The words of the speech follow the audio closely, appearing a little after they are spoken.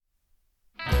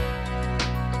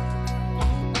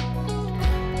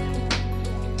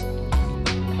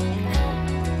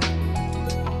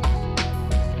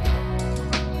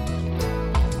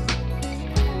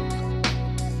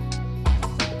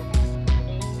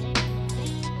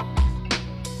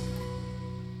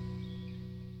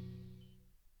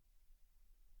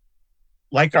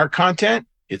Like our content?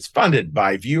 It's funded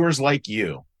by viewers like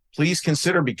you. Please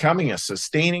consider becoming a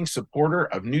sustaining supporter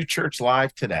of New Church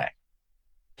Live today.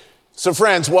 So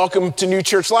friends, welcome to New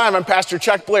Church Live. I'm Pastor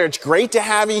Chuck Blair. It's great to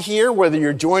have you here, whether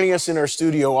you're joining us in our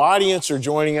studio audience or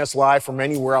joining us live from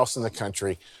anywhere else in the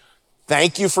country.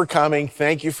 Thank you for coming.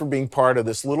 Thank you for being part of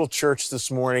this little church this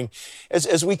morning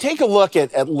as we take a look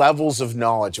at levels of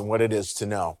knowledge and what it is to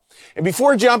know. And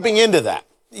before jumping into that,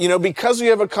 because we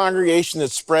have a congregation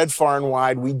that's spread far and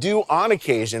wide, we do on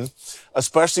occasion,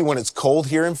 especially when it's cold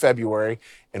here in February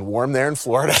and warm there in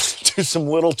Florida, do some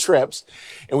little trips.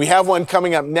 And we have one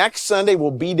coming up next Sunday.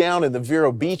 We'll be down in the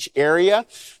Vero Beach area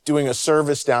doing a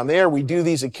service down there. We do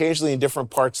these occasionally in different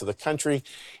parts of the country.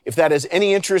 If that is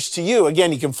any interest to you,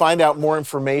 again, you can find out more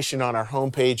information on our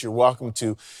homepage. You're welcome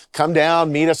to come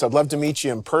down, meet us. I'd love to meet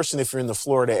you in person if you're in the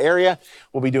Florida area.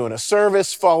 We'll be doing a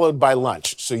service followed by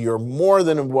lunch. So you're more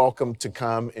than welcome to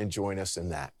come and join us in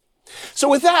that. So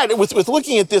with that, with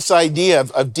looking at this idea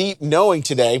of deep knowing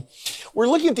today, we're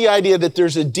looking at the idea that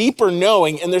there's a deeper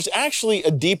knowing and there's actually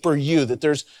a deeper you, that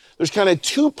there's kind of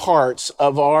two parts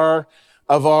of our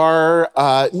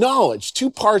knowledge, two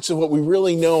parts of what we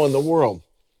really know in the world.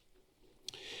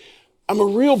 I'm a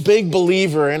real big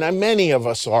believer, and many of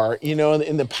us are,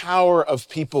 in the power of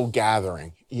people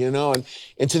gathering, and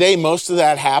today most of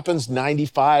that happens,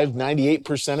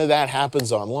 98% of that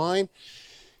happens online.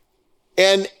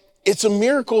 And it's a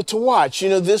miracle to watch.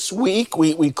 This week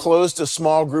we closed a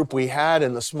small group we had,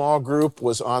 and the small group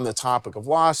was on the topic of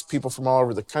loss, people from all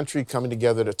over the country coming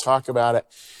together to talk about it.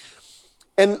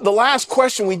 And the last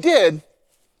question we did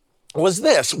was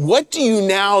this: what do you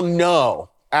now know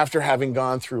after having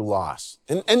gone through loss?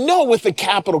 And know with a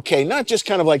capital K, not just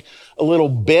kind of like a little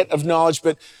bit of knowledge,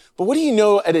 but what do you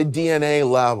know at a DNA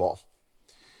level?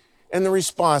 And the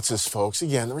responses, folks,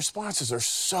 again, the responses are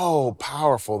so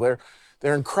powerful.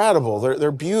 They're incredible.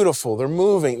 They're beautiful. They're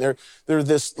moving. They're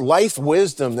this life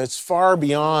wisdom that's far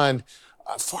beyond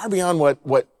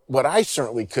what I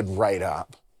certainly could write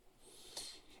up.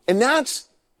 And that's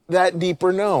that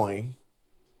deeper knowing.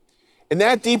 And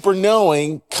that deeper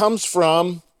knowing comes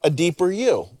from a deeper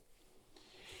you.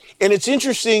 And it's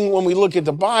interesting when we look at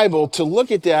the Bible to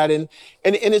look at that, and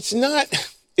it's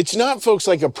not, folks,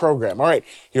 like a program. All right,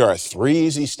 here are 3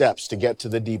 easy steps to get to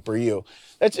the deeper you.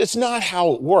 It's not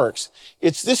how it works.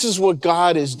 This is what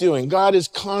God is doing. God is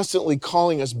constantly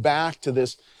calling us back to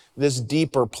this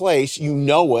deeper place. You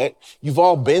know it. You've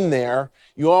all been there.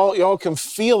 You all can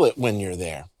feel it when you're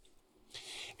there.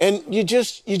 And you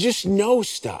just know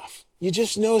stuff. You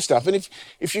just know stuff. And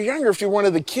if you're younger, if you're one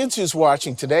of the kids who's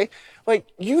watching today,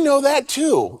 you know that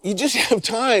too. You just have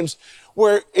times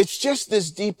where it's just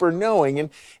this deeper knowing. And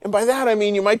by that, I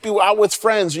mean, you might be out with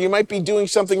friends, or you might be doing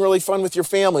something really fun with your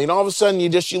family. And all of a sudden you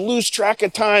lose track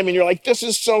of time and you're like, this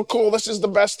is so cool. This is the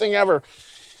best thing ever.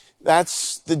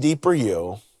 That's the deeper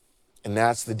you. And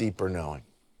that's the deeper knowing.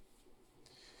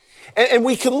 And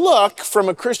we can look from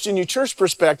a Christian New Church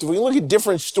perspective. We look at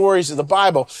different stories of the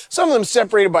Bible, some of them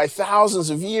separated by thousands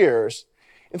of years,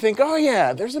 and think, oh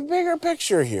yeah, there's a bigger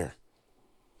picture here.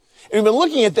 And we've been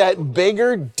looking at that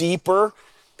bigger, deeper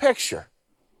picture.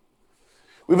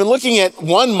 We've been looking at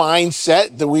one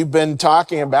mindset that we've been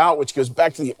talking about, which goes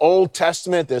back to the Old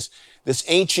Testament, this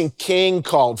ancient king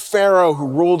called Pharaoh who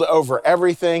ruled over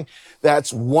everything.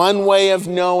 That's one way of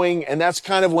knowing, and that's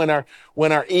kind of when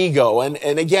our ego, and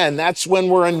again, that's when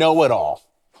we're a know-it-all.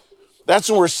 That's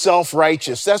when we're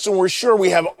self-righteous. That's when we're sure we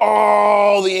have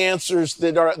all the answers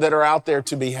that are out there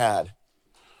to be had.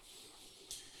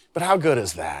 But how good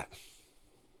is that?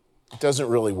 It doesn't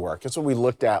really work. That's what we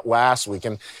looked at last week.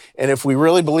 And if we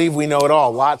really believe we know it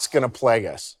all, a lot's going to plague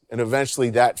us. And eventually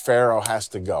that Pharaoh has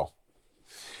to go.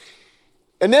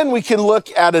 And then we can look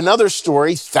at another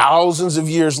story thousands of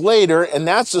years later, and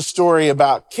that's a story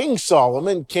about King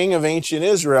Solomon, king of ancient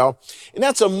Israel. And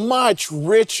that's a much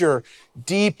richer,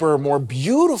 deeper, more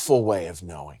beautiful way of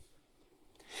knowing.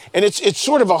 And it's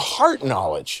sort of a heart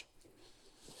knowledge.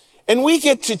 And we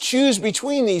get to choose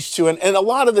between these two. And a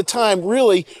lot of the time,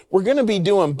 really, we're going to be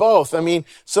doing both. I mean,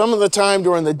 some of the time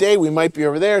during the day, we might be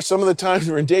over there. Some of the time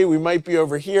during the day, we might be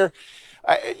over here.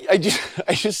 I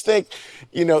just think,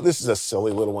 this is a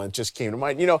silly little one. It just came to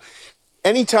mind.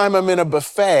 Anytime I'm in a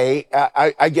buffet,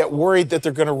 I get worried that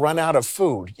they're going to run out of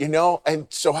food, and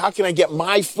so how can I get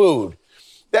my food?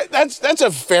 That's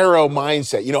a Pharaoh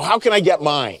mindset. How can I get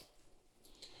mine?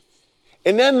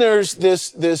 And then there's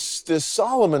this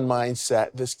Solomon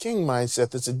mindset, this king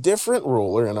mindset that's a different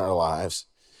ruler in our lives.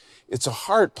 It's a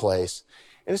heart place,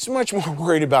 and it's much more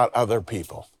worried about other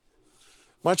people.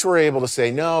 Much we're able to say,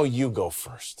 no, you go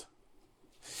first.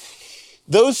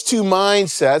 Those two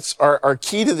mindsets are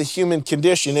key to the human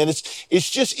condition. And it's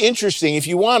just interesting. If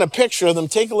you want a picture of them,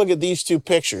 take a look at these two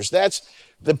pictures. That's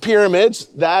the pyramids.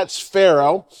 That's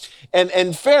Pharaoh.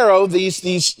 And Pharaoh,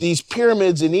 these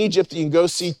pyramids in Egypt that you can go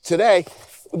see today,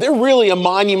 they're really a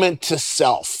monument to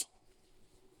self.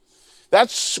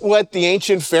 That's what the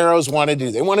ancient pharaohs wanted to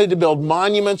do. They wanted to build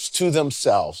monuments to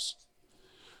themselves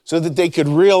so that they could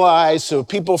realize, so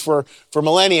people for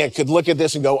millennia could look at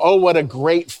this and go, oh, what a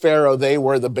great pharaoh they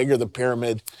were, the bigger the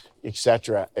pyramid,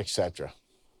 etc., etc.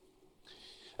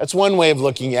 That's one way of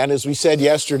looking at it. As we said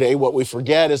yesterday, what we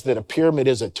forget is that a pyramid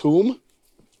is a tomb.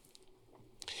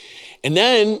 And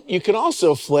then you can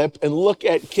also flip and look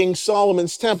at King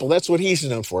Solomon's temple. That's what he's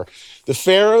known for. The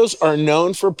pharaohs are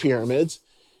known for pyramids.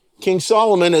 King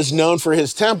Solomon is known for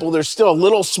his temple. There's still a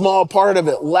little small part of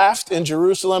it left in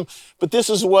Jerusalem, but this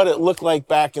is what it looked like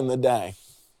back in the day.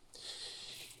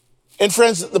 And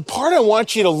friends, the part I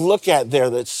want you to look at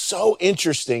there that's so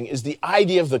interesting is the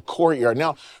idea of the courtyard.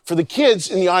 Now, for the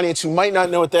kids in the audience who might not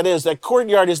know what that is, that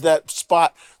courtyard is that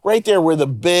spot right there where the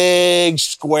big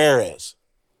square is.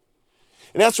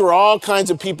 And that's where all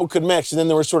kinds of people could mix. And then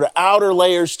there were sort of outer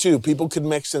layers too. People could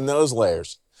mix in those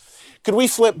layers. Could we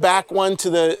flip back one to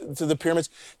the pyramids?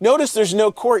 Notice there's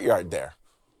no courtyard there.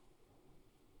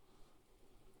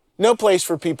 No place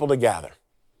for people to gather.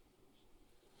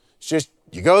 It's just,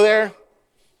 you go there,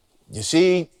 you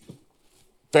see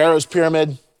Pharaoh's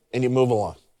pyramid, and you move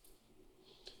along.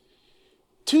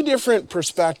 Two different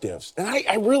perspectives. And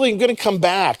I really am going to come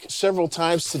back several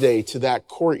times today to that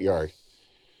courtyard,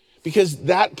 because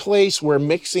that place where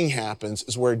mixing happens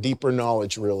is where deeper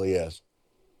knowledge really is.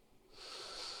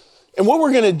 And what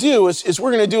we're going to do is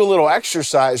we're going to do a little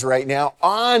exercise right now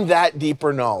on that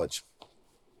deeper knowledge.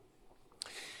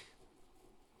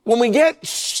 When we get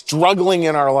struggling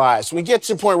in our lives, we get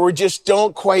to the point where we just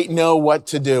don't quite know what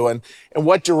to do and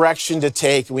what direction to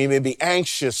take. We may be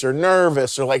anxious or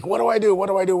nervous or like, what do I do? What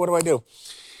do I do? What do I do?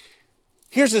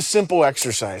 Here's a simple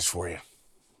exercise for you.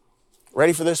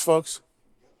 Ready for this, folks?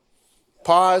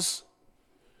 Pause.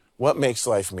 What makes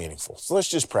life meaningful? So let's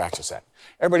just practice that.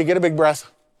 Everybody get a big breath.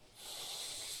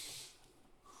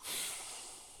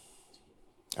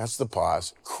 That's the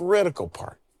pause. Critical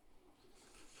part.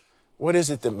 What is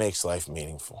it that makes life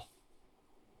meaningful?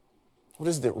 What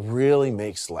is it that really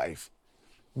makes life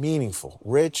meaningful,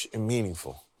 rich and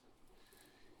meaningful?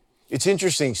 It's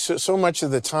interesting. So much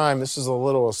of the time, this is a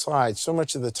little aside, so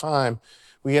much of the time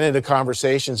we get into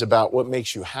conversations about what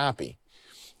makes you happy.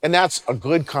 And that's a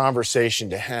good conversation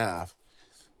to have.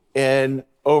 And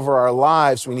over our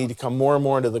lives, we need to come more and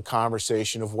more into the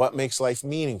conversation of what makes life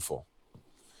meaningful.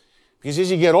 Because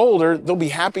as you get older, there'll be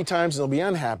happy times and there'll be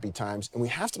unhappy times, and we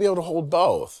have to be able to hold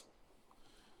both.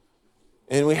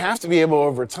 And we have to be able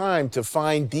over time to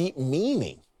find deep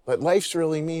meaning, but life's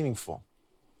really meaningful.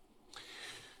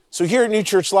 So here at New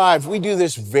Church Live, we do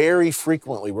this very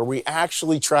frequently, where we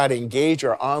actually try to engage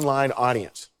our online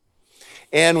audience.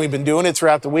 And we've been doing it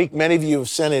throughout the week. Many of you have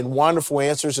sent in wonderful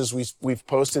answers as we've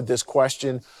posted this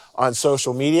question on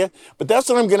social media. But that's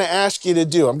what I'm going to ask you to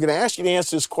do. I'm going to ask you to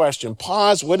answer this question.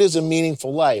 Pause. What is a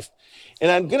meaningful life?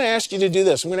 And I'm going to ask you to do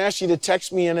this. I'm going to ask you to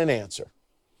text me in an answer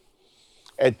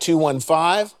at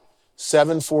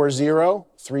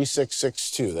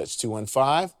 215-740-3662. That's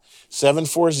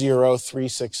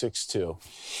 215-740-3662.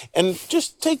 And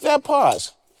just take that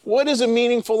pause. What is a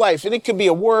meaningful life? And it could be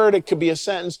a word, it could be a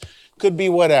sentence, could be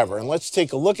whatever. And let's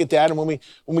take a look at that. And when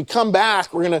we come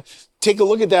back, we're going to take a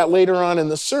look at that later on in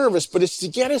the service. But it's to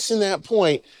get us in that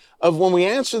point of when we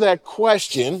answer that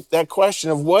question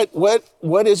of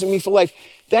what is a meaningful life,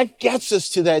 that gets us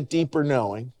to that deeper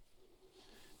knowing.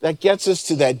 That gets us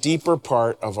to that deeper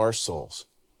part of our souls.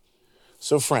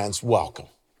 So friends, welcome.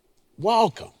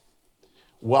 Welcome.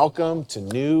 Welcome to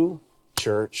New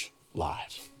Church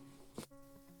Live.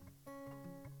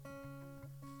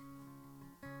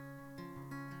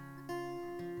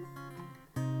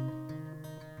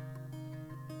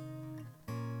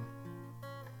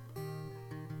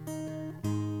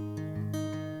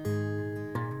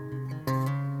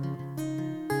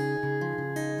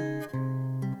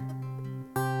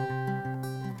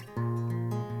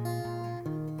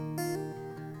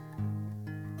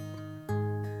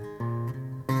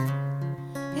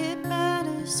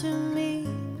 To me,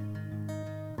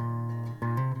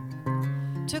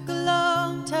 took a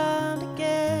long time to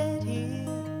get here.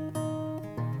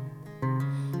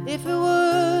 If it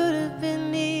would have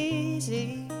been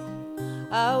easy,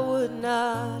 I would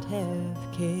not have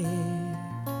cared.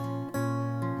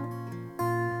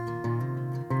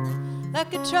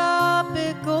 Like a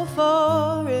tropical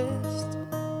forest,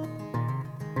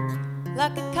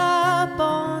 like a cop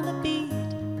on the beach,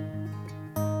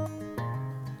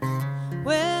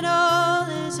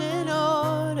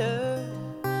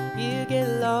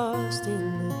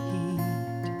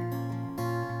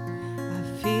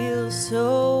 feel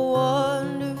so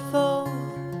wonderful,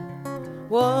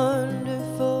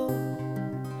 wonderful,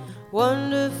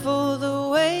 wonderful the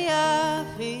way I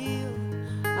feel.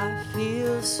 I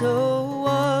feel so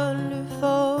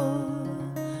wonderful,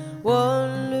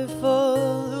 wonderful,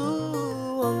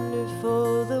 ooh,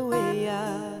 wonderful the way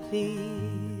I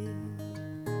feel.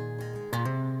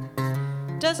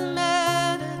 Doesn't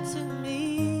matter to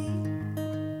me,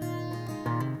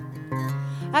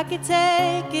 I could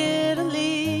take it or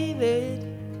leave it.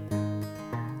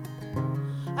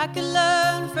 I could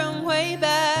learn from way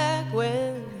back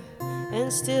when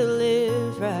and still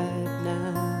live right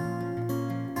now.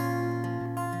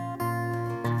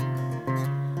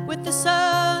 With the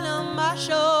sun on my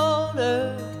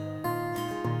shoulder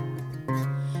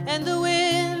and the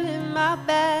wind in my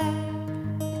back,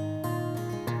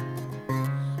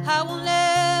 I will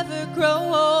never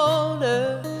grow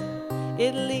older,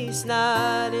 at least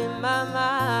not in my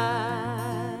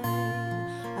mind.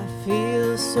 I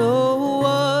feel so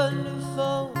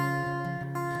wonderful,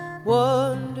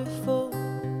 wonderful,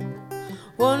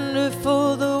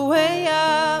 wonderful the way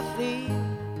I feel.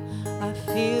 I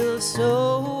feel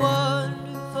so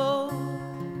wonderful,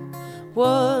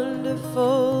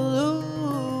 wonderful,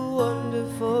 ooh,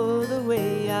 wonderful the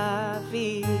way I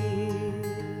feel.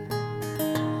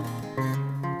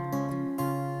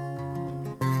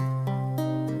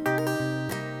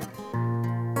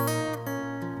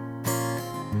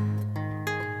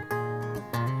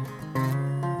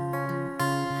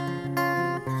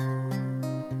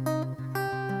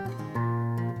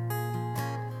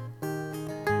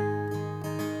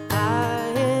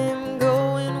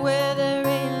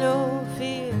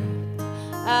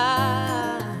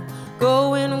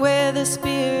 The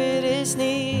Spirit is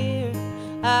near.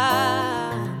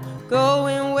 I'm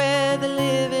going where the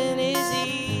living is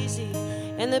easy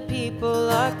and the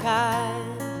people are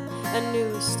kind, a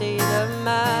new state of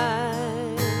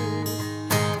mind.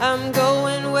 I'm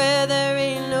going where there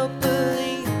ain't no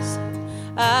police.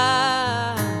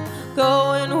 I'm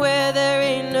going where there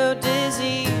ain't no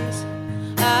disease.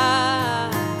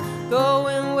 I'm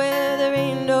going where there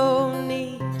ain't no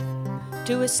need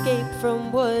to escape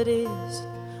from what is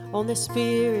on the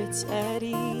spirits at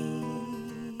ease.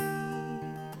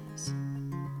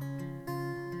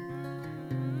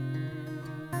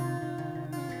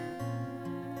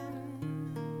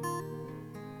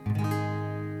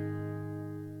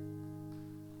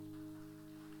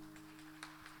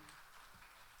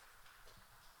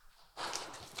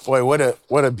 Boy, what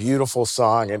a beautiful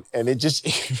song. And it just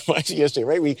it reminds me yesterday,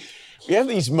 right? We have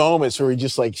these moments where we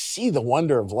just like see the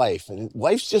wonder of life, and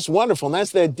life's just wonderful. And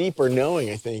that's that deeper knowing,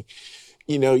 I think.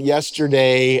 You know,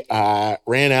 yesterday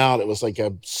ran out. It was like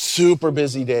a super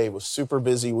busy day. It was super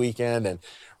busy weekend, and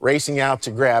racing out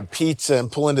to grab pizza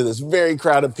and pull into this very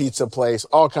crowded pizza place,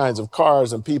 all kinds of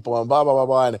cars and people and blah, blah, blah,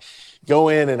 blah. And go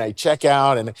in and I check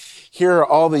out and here are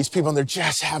all these people and they're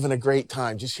just having a great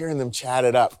time, just hearing them chat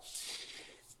it up.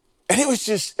 And it was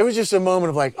just a moment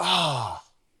of like,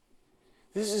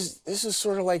 this is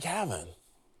sort of like heaven.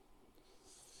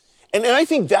 And I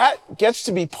think that gets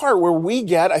to be part where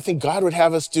I think God would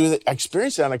have us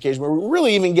experience that on occasion, where we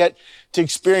really even get to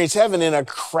experience heaven in a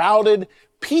crowded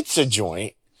pizza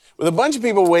joint with a bunch of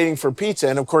people waiting for pizza.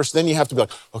 And of course, then you have to be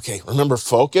like, okay, remember,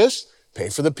 focus, pay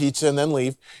for the pizza and then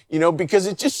leave, because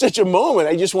it's just such a moment.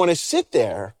 I just want to sit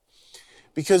there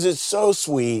because it's so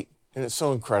sweet and it's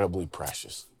so incredibly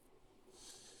precious.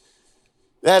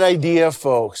 That idea,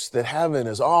 folks, that heaven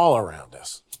is all around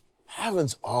us.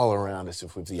 Heaven's all around us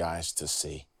if we have the eyes to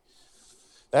see.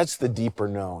 That's the deeper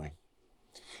knowing.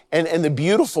 And the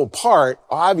beautiful part,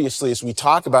 obviously, as we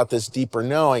talk about this deeper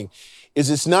knowing,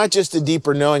 is it's not just a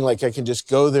deeper knowing like I can just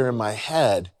go there in my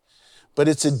head, but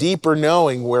it's a deeper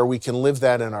knowing where we can live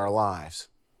that in our lives.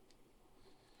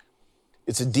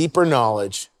 It's a deeper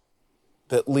knowledge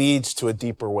that leads to a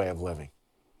deeper way of living.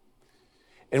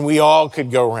 And we all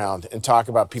could go around and talk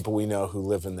about people we know who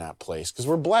live in that place because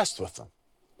we're blessed with them.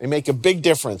 They make a big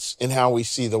difference in how we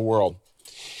see the world.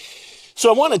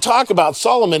 So I want to talk about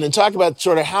Solomon and talk about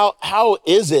sort of how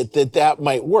is it that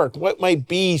might work? What might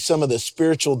be some of the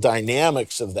spiritual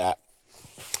dynamics of that?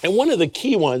 And one of the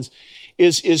key ones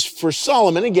is for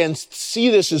Solomon, again, see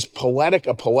this as a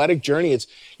poetic journey.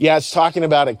 It's talking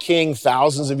about a king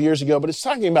thousands of years ago, but it's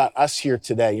talking about us here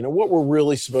today, what we're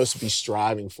really supposed to be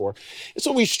striving for. It's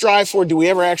what we strive for. Do we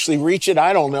ever actually reach it?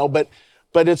 I don't know, but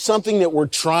it's something that we're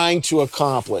trying to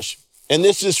accomplish. And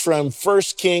this is from 1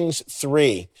 Kings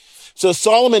 3. So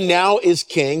Solomon now is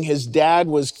king. His dad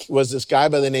was this guy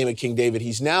by the name of King David.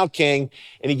 He's now king,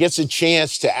 and he gets a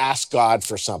chance to ask God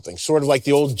for something, sort of like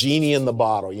the old genie in the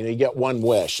bottle. You get one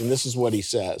wish, and this is what he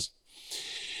says.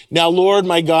 Now, Lord,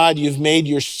 my God, you've made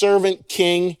your servant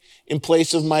king in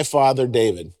place of my father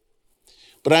David.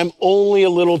 But I'm only a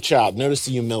little child. Notice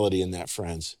the humility in that,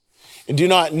 friends. And do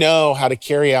not know how to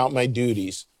carry out my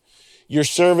duties. Your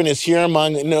servant is here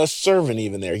among, no, servant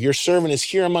even there. Your servant is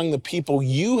here among the people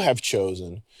you have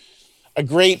chosen, a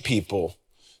great people,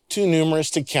 too numerous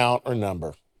to count or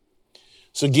number.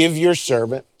 So give your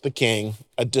servant, the king,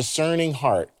 a discerning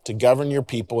heart to govern your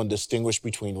people and distinguish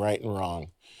between right and wrong.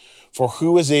 For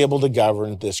who is able to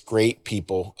govern this great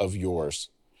people of yours?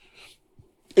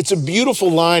 It's a beautiful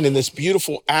line in this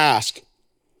beautiful ask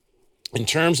in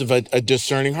terms of a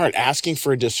discerning heart, asking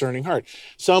for a discerning heart.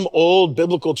 Some old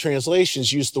biblical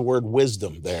translations use the word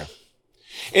wisdom there.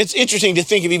 And it's interesting to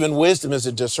think of even wisdom as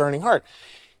a discerning heart.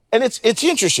 And it's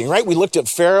interesting, right? We looked at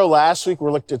Pharaoh last week.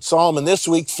 We looked at Solomon this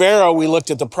week. Pharaoh, we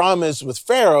looked at the problem is with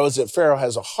Pharaoh is that Pharaoh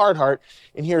has a hard heart.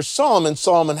 And here's Solomon.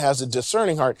 Solomon has a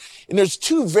discerning heart. And there's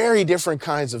two very different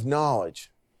kinds of knowledge.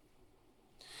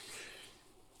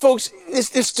 Folks,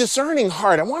 this discerning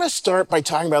heart, I want to start by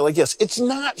talking about it like this. It's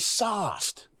not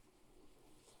soft.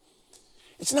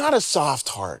 It's not a soft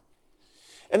heart.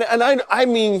 And I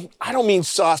mean, I don't mean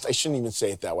soft. I shouldn't even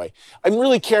say it that way. I'm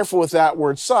really careful with that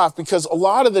word soft because a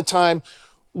lot of the time,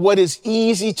 what is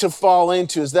easy to fall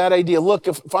into is that idea, look,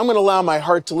 if I'm going to allow my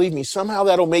heart to lead me, somehow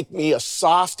that'll make me a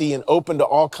softy and open to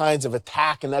all kinds of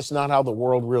attack, and that's not how the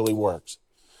world really works.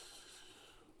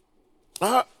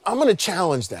 I'm going to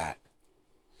challenge that.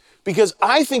 Because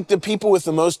I think the people with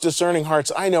the most discerning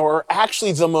hearts I know are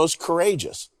actually the most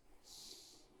courageous.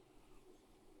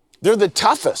 They're the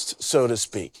toughest, so to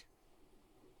speak.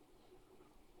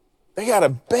 They got a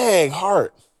big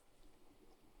heart.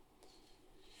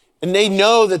 And they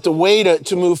know that the way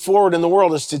to move forward in the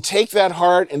world is to take that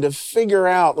heart and to figure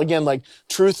out, again, like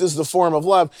truth is the form of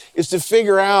love, is to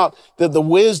figure out that the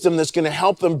wisdom that's going to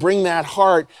help them bring that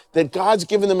heart that God's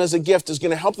given them as a gift is going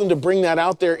to help them to bring that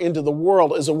out there into the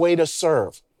world as a way to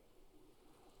serve.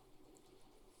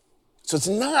 So it's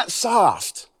not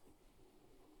soft.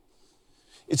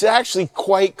 It's actually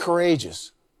quite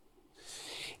courageous.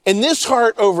 And this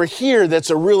heart over here, that's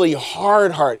a really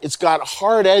hard heart. It's got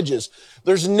hard edges.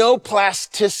 There's no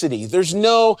plasticity. There's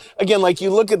no, again, like you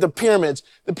look at the pyramids,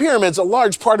 a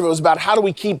large part of it was about how do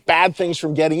we keep bad things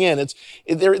from getting in.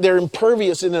 They're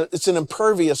impervious, it's an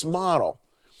impervious model.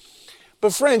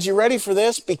 But friends, you ready for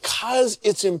this? Because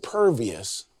it's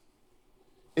impervious,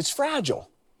 it's fragile.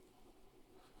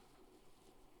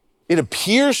 It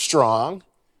appears strong.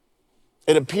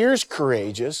 It appears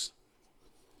courageous,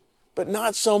 but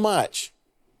not so much.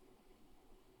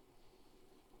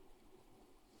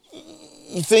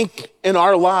 You think in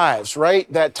our lives,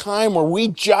 right? That time where we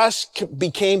just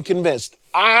became convinced,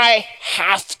 I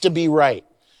have to be right.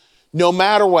 No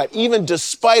matter what, even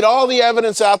despite all the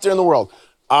evidence out there in the world,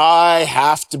 I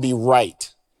have to be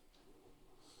right.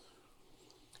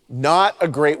 Not a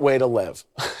great way to live.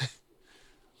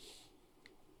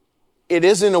 It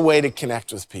isn't a way to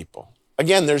connect with people.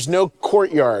 Again, there's no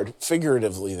courtyard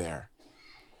figuratively there.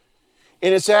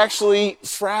 And it's actually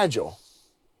fragile.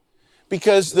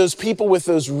 Because those people with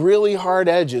those really hard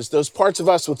edges, those parts of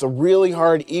us with the really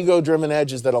hard ego-driven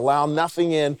edges that allow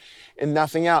nothing in and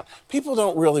nothing out, people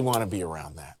don't really want to be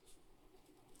around that,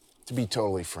 to be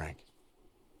totally frank.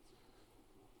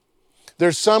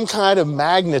 There's some kind of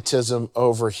magnetism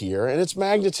over here, and it's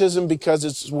magnetism because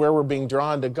it's where we're being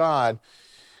drawn to God.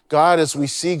 God, as we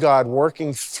see God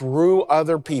working through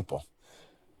other people,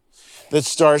 that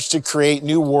starts to create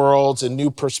new worlds and new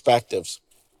perspectives.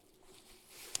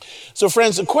 So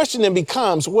friends, the question then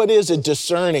becomes, what is a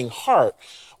discerning heart?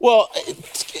 Well,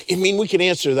 I mean, we can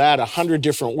answer that 100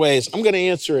 different ways. I'm going to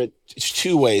answer it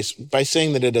 2 ways by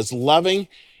saying that it is loving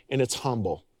and it's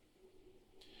humble.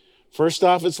 First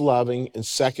off, it's loving, and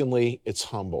secondly, it's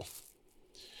humble.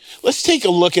 Let's take a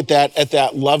look at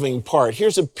that loving part.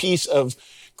 Here's a piece of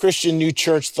Christian New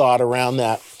Church thought around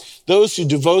that. Those who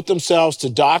devote themselves to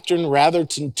doctrine rather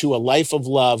than to a life of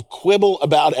love quibble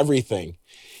about everything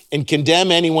and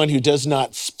condemn anyone who does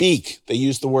not speak. They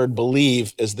use the word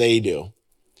believe as they do.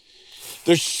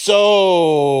 There's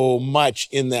so much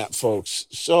in that, folks.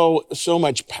 So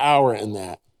much power in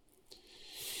that.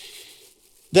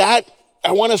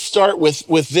 I want to start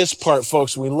with this part,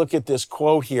 folks. When we look at this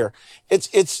quote here,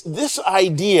 it's this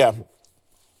idea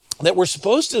that we're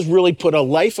supposed to really put a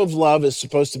life of love is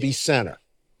supposed to be center.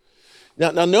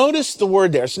 Now notice the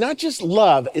word there. It's not just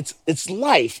love, it's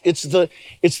life. It's the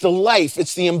life,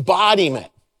 it's the embodiment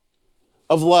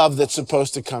of love that's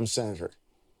supposed to come center.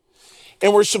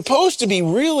 And we're supposed to be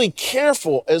really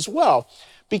careful as well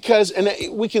because,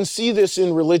 and we can see this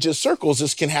in religious circles,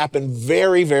 this can happen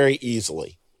very, very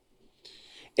easily.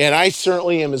 And I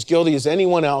certainly am as guilty as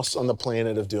anyone else on the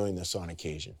planet of doing this on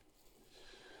occasion.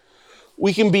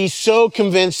 We can be so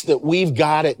convinced that we've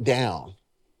got it down,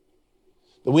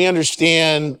 that we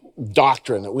understand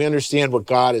doctrine, that we understand what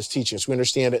God is teaching us. We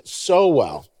understand it so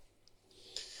well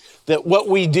that what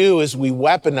we do is we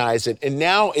weaponize it, and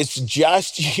now it's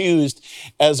just used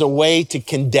as a way to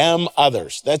condemn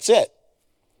others. That's it.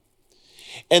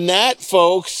 And that,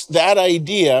 folks, that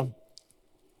idea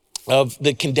of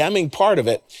the condemning part of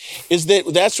it is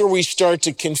that's where we start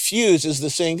to confuse, as the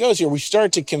saying goes here, we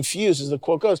start to confuse, as the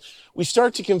quote goes, we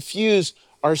start to confuse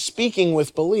our speaking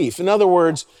with belief. In other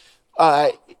words,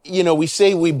 we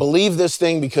say we believe this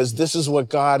thing because this is what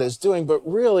God is doing, but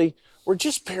really, we're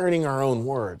just parroting our own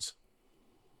words.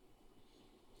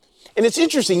 And it's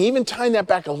interesting, even tying that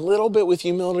back a little bit with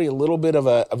humility, a little bit of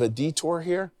a detour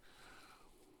here.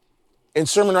 In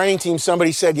sermon writing team,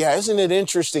 somebody said, yeah, isn't it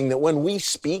interesting that when we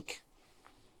speak,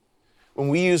 when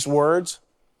we use words,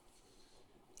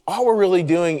 all we're really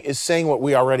doing is saying what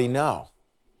we already know.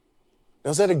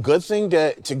 Now, is that a good thing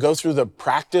to go through the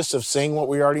practice of saying what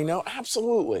we already know?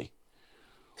 Absolutely.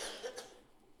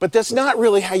 But that's not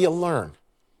really how you learn.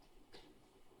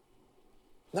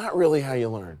 Not really how you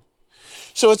learn.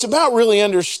 So it's about really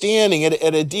understanding it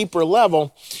at a deeper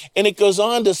level. And it goes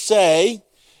on to say,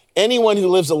 anyone who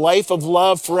lives a life of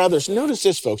love for others, notice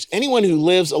this, folks, anyone who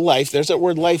lives a life, there's that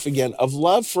word life again, of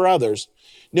love for others,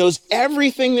 knows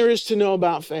everything there is to know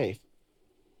about faith.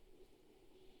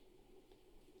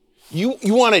 You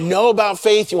want to know about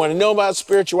faith, you want to know about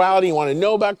spirituality, you want to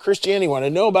know about Christianity, you want to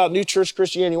know about New Church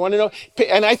Christianity, you want to know,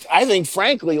 and I think,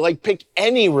 frankly, pick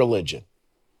any religion.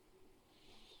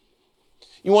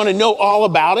 You want to know all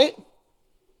about it?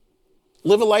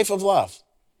 Live a life of love.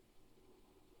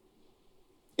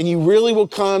 And you really will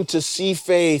come to see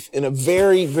faith in a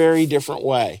very, very different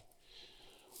way.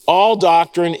 All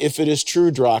doctrine, if it is true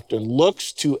doctrine,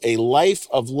 looks to a life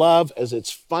of love as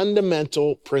its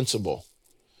fundamental principle.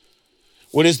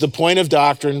 What is the point of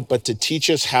doctrine but to teach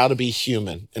us how to be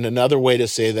human? And another way to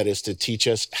say that is to teach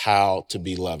us how to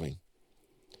be loving.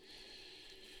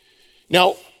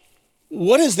 Now,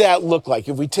 what does that look like?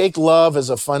 If we take love as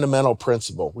a fundamental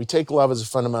principle, I want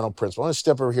to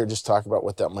step over here and just talk about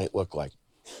what that might look like.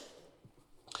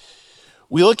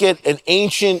 We look at an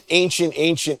ancient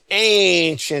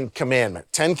commandment.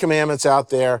 10 commandments out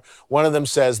there. One of them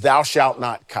says, thou shalt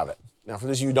not covet. Now, for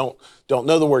those of you who don't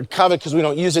know the word covet because we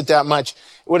don't use it that much,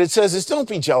 what it says is don't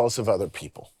be jealous of other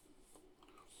people.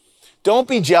 Don't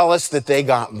be jealous that they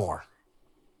got more.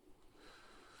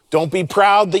 Don't be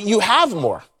proud that you have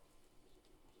more.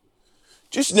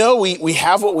 Just know we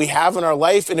have what we have in our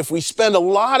life, and if we spend a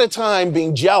lot of time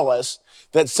being jealous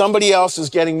that somebody else is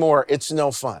getting more, it's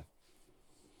no fun.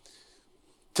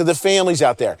 To the families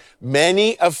out there,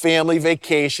 many a family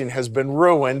vacation has been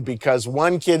ruined because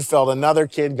one kid felt another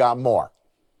kid got more.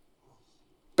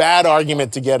 Bad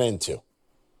argument to get into.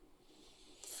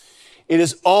 It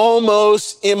is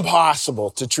almost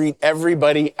impossible to treat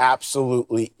everybody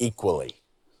absolutely equally.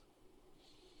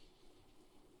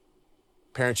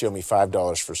 Parents owe me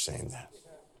 $5 for saying that.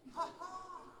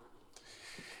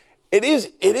 It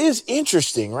is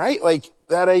interesting, right? Like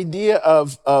that idea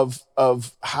of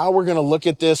how we're going to look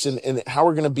at this and how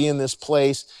we're going to be in this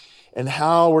place and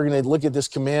how we're going to look at this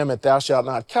commandment, thou shalt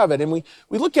not covet. And we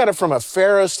look at it from a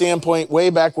Pharaoh standpoint, way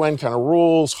back when, kind of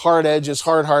rules, hard edges,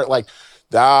 hard heart, like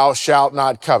thou shalt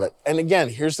not covet. And again,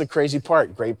 here's the crazy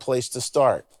part, great place to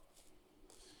start,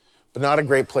 but not a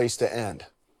great place to end.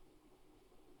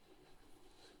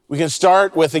 We can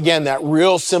start with, again, that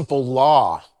real simple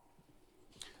law.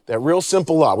 That real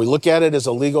simple law. We look at it as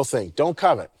a legal thing. Don't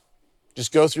covet.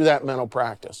 Just go through that mental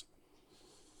practice.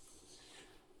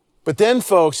 But then,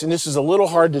 folks, and this is a little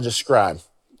hard to describe,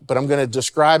 but I'm going to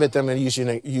describe it, then I'm going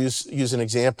to use an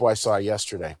example I saw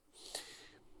yesterday.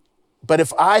 But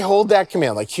if I hold that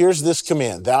command, like here's this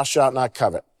command, thou shalt not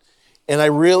covet, and I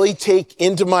really take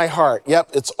into my heart, yep,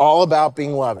 it's all about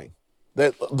being loving.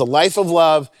 The life of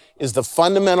love is the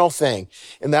fundamental thing.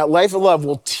 And that life of love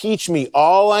will teach me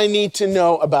all I need to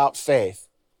know about faith.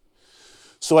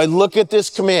 So I look at this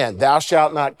command, thou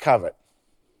shalt not covet.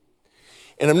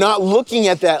 And I'm not looking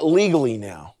at that legally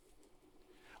now.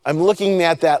 I'm looking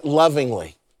at that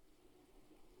lovingly.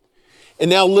 And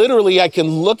now literally I can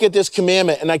look at this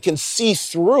commandment and I can see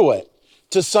through it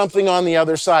to something on the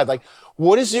other side. Like,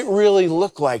 what does it really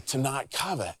look like to not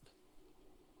covet?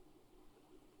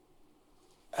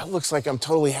 It looks like I'm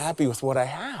totally happy with what I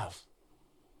have.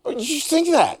 Oh, you just think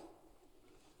that.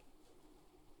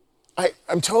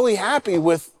 I'm totally happy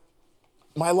with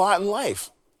my lot in life.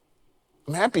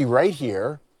 I'm happy right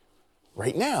here,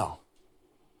 right now.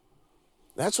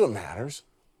 That's what matters.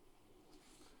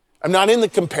 I'm not in the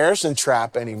comparison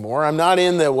trap anymore. I'm not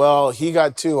in the, well, he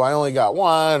got 2, I only got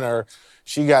 1, or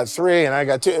she got 3 and I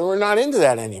got 2. And we're not into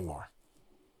that anymore.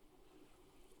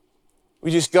 We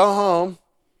just go home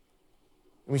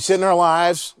and we sit in our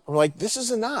lives. And we're like, this is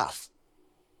enough.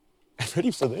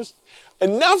 Ready for this?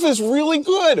 Enough is really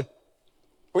good.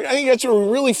 I think that's where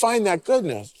we really find that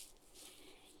goodness.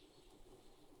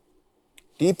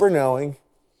 Deeper knowing,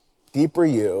 deeper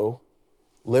you,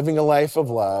 living a life of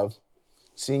love,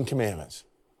 seeing commandments.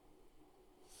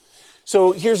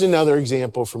 So here's another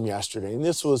example from yesterday, and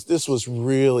this was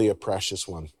really a precious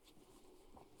one.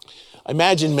 I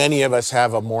imagine many of us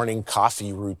have a morning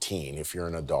coffee routine if you're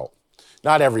an adult.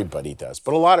 Not everybody does,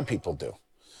 but a lot of people do.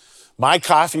 My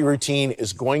coffee routine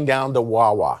is going down to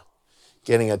Wawa,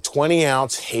 getting a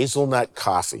 20-ounce hazelnut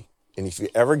coffee. And if you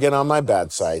ever get on my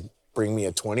bedside, bring me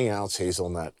a 20-ounce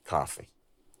hazelnut coffee.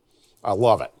 I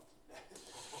love it.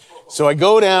 So I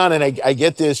go down and I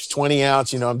get this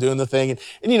 20-ounce, I'm doing the thing.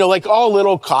 And like all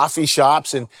little coffee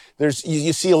shops, and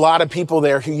you see a lot of people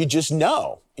there who you just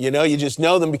know. You just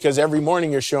know them because every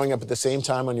morning you're showing up at the same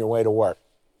time on your way to work.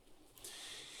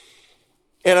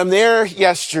 And I'm there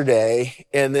yesterday,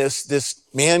 and this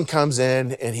man comes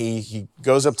in, and he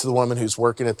goes up to the woman who's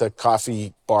working at the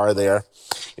coffee bar there,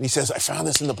 and he says, I found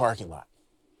this in the parking lot.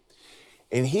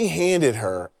 And he handed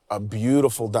her a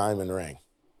beautiful diamond ring.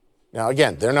 Now,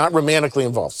 again, they're not romantically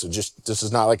involved, so this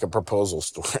is not like a proposal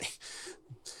story.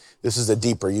 This is a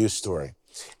deeper you story.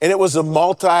 And it was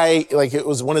it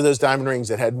was one of those diamond rings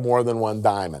that had more than one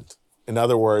diamond. In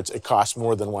other words, it cost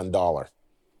more than $1.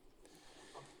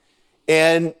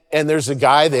 And there's a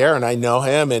guy there, and I know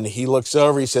him, and he looks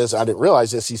over, he says, I didn't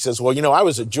realize this. He says, well, I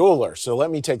was a jeweler, so let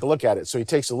me take a look at it. So he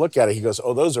takes a look at it. He goes,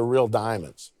 oh, those are real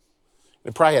diamonds.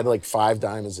 It probably had like 5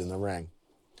 diamonds in the ring.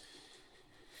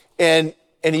 And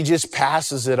he just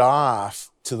passes it off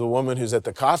to the woman who's at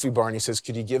the coffee bar, and he says,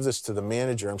 could you give this to the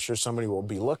manager? I'm sure somebody will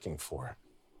be looking for it.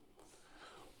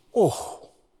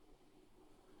 Oh,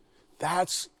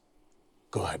 that's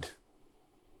good.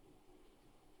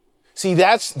 See,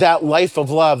 that's that life of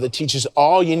love that teaches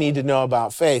all you need to know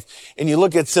about faith. And you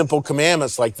look at simple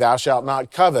commandments like thou shalt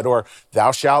not covet or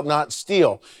thou shalt not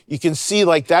steal. You can see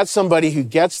that's somebody who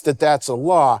gets that that's a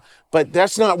law, but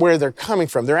that's not where they're coming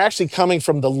from. They're actually coming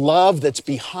from the love that's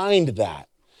behind that.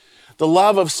 The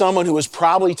love of someone who was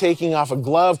probably taking off a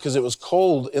glove because it was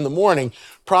cold in the morning,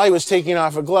 probably was taking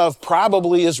off a glove,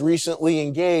 probably is recently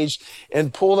engaged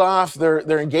and pulled off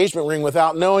their engagement ring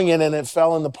without knowing it, and it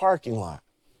fell in the parking lot.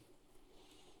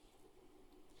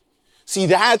 See,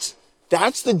 that's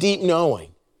the deep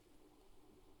knowing.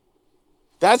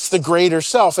 That's the greater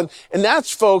self. And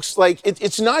that's, folks,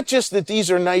 it's not just that these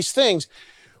are nice things.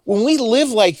 When we live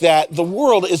like that, the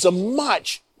world is a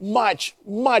much, much,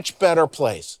 much better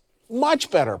place.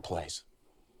 Much better place.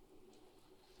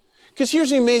 Because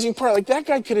here's the amazing part. That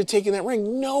guy could have taken that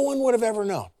ring. No one would have ever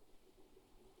known.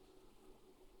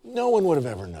 No one would have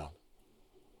ever known.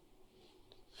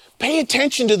 Pay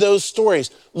attention to those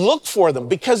stories. Look for them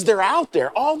because they're out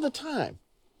there all the time.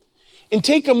 And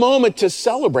take a moment to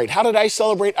celebrate. How did I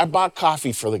celebrate? I bought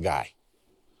coffee for the guy.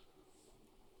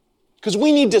 Because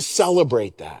we need to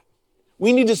celebrate that.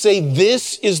 We need to say,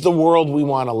 this is the world we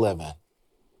want to live in.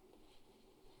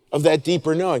 Of that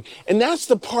deeper knowing. And that's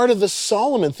the part of the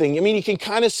Solomon thing. You can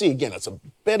kind of see, again, it's a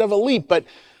bit of a leap, but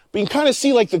you can kind of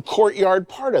see the courtyard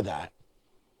part of that.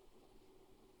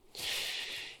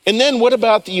 And then what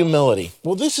about the humility?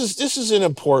 Well, this is an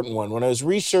important one. When I was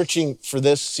researching for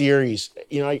this series,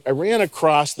 I ran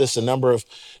across this a number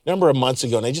of months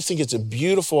ago, and I just think it's a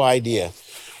beautiful idea.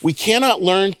 We cannot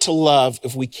learn to love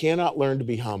if we cannot learn to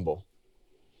be humble.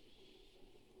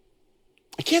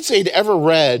 I can't say I'd ever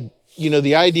read,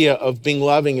 the idea of being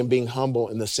loving and being humble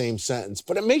in the same sentence,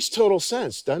 but it makes total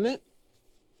sense, doesn't it?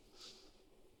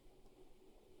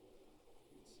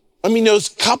 Those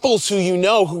couples who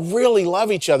who really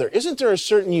love each other, isn't there a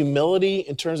certain humility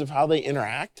in terms of how they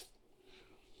interact?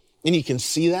 And you can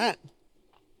see that.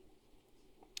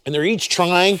 And they're each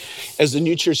trying, as the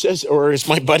New Church says, or as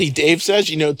my buddy Dave says,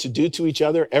 to do to each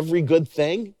other every good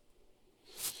thing.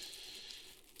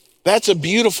 That's a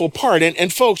beautiful part.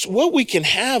 And folks, what we can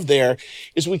have there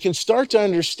is we can start to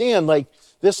understand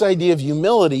this idea of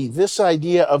humility, this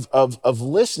idea of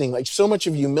listening. So much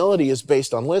of humility is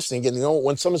based on listening. And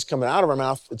when someone's coming out of our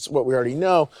mouth, it's what we already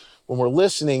know. When we're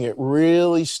listening, it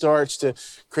really starts to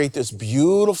create this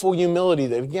beautiful humility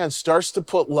that, again, starts to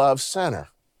put love center.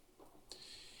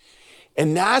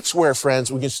 And that's where,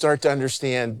 friends, we can start to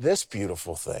understand this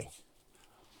beautiful thing,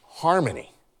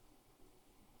 harmony.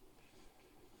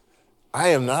 I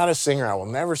am not a singer. I will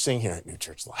never sing here at New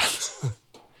Church Live.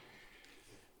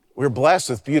 We're blessed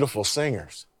with beautiful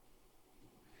singers.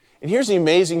 And here's the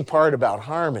amazing part about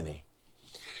harmony.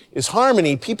 Is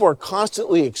harmony, people are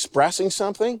constantly expressing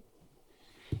something,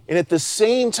 and at the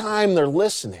same time they're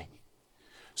listening.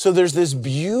 So there's this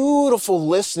beautiful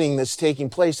listening that's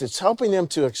taking place. It's helping them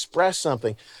to express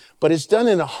something, but it's done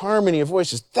in a harmony of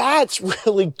voices. That's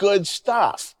really good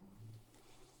stuff.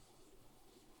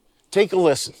 Take a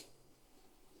listen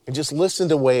and just listen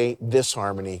to the way this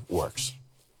harmony works.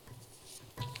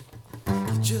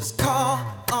 Just call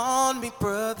on me,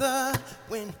 brother,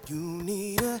 when you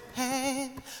need a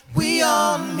hand. We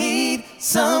all need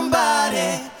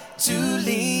somebody to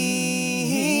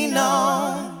lean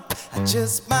on. I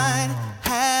just might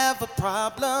have a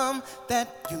problem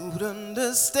that you'd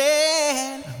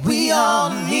understand. We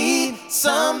all need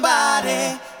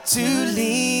somebody to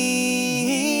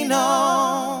lean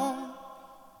on.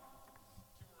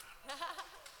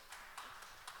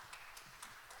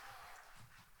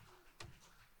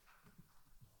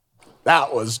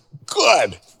 That was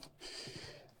good.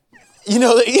 You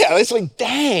know, yeah, it's like,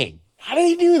 dang, how did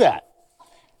he do that?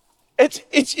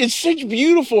 It's such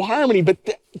beautiful harmony, but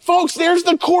folks, there's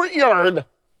the courtyard.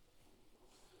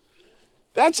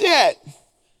 That's it.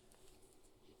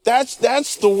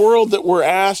 That's the world that we're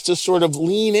asked to sort of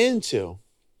lean into.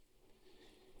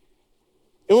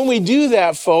 And when we do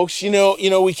that, folks, you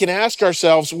know, we can ask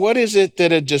ourselves, what is it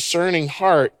that a discerning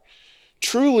heart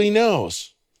truly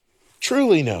knows?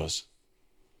 Truly knows.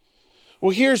 Well,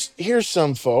 here's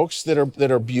some folks that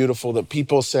are beautiful that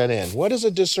people set in. What does a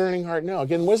discerning heart know?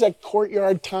 Again, what is that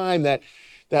courtyard time, that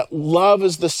love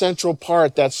is the central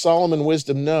part, that Solomon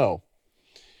wisdom know?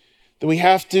 That we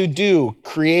have to do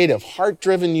creative,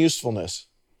 heart-driven usefulness.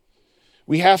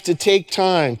 We have to take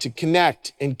time to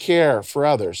connect and care for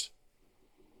others.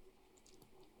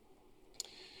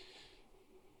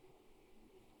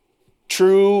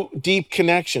 True, deep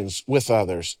connections with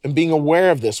others and being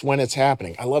aware of this when it's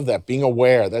happening. I love that, being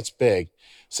aware, that's big.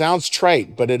 Sounds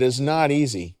trite, but it is not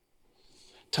easy.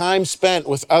 Time spent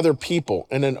with other people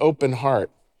and an open heart.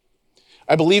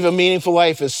 I believe a meaningful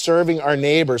life is serving our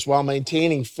neighbors while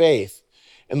maintaining faith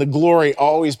and the glory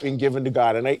always being given to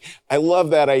God. And I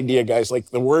love that idea, guys. Like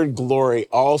the word glory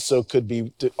also could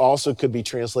be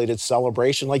translated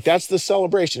celebration. Like that's the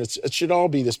celebration. It should all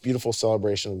be this beautiful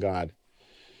celebration of God.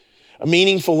 A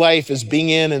meaningful life is being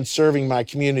in and serving my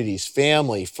communities,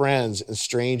 family, friends, and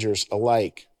strangers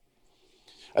alike.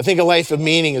 I think a life of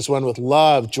meaning is one with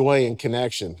love, joy, and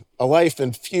connection. A life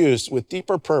infused with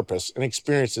deeper purpose and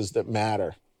experiences that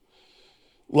matter.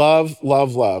 Love,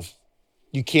 love, love.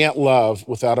 You can't love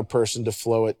without a person to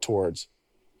flow it towards.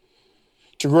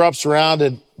 To grow up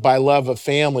surrounded by love of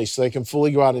family so I can fully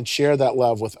go out and share that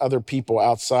love with other people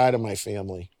outside of my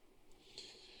family.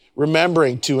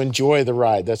 Remembering to enjoy the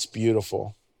ride, that's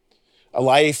beautiful. A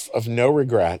life of no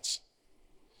regrets.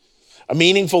 A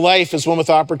meaningful life is one with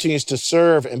opportunities to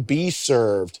serve and be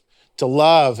served, to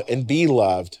love and be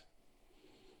loved.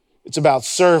 It's about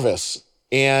service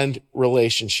and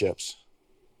relationships.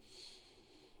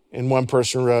 And one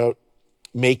person wrote,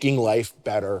 making life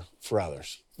better for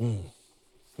others.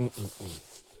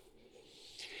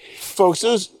 Folks,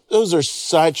 those are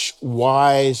such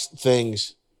wise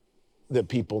things that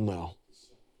people know.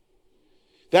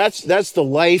 That's the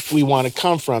life we want to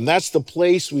come from. That's the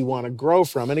place we want to grow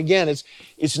from. And again,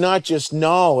 it's not just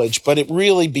knowledge, but it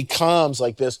really becomes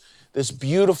like this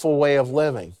beautiful way of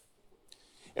living.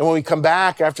 And when we come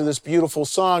back after this beautiful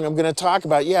song, I'm going to talk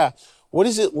about, what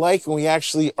is it like when we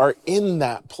actually are in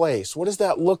that place? What does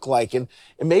that look like? And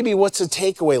maybe what's a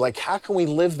takeaway? Like, how can we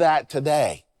live that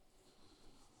today?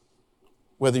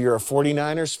 Whether you're a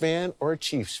 49ers fan or a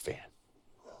Chiefs fan.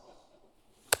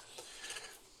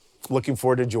 Looking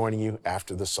forward to joining you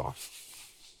after the song.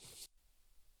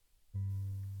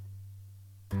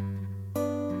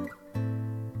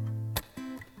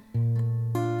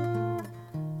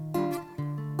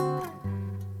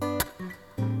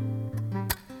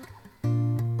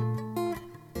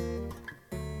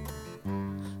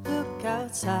 Look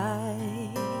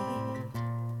outside.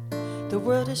 The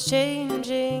world is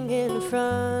changing in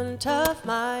front of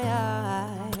my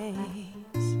eyes.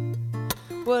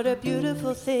 What a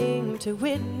beautiful thing to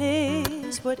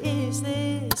witness. What is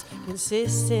this?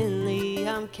 Consistently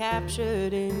I'm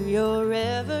captured in your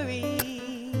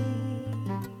reverie.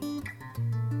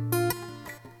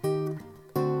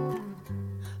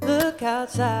 Look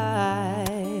outside.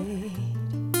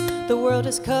 The world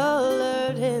is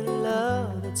colored in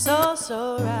love. It's all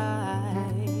so right.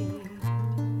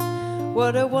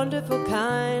 What a wonderful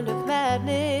kind of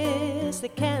madness. The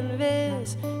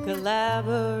canvas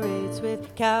collaborates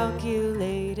with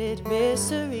calculated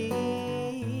misery.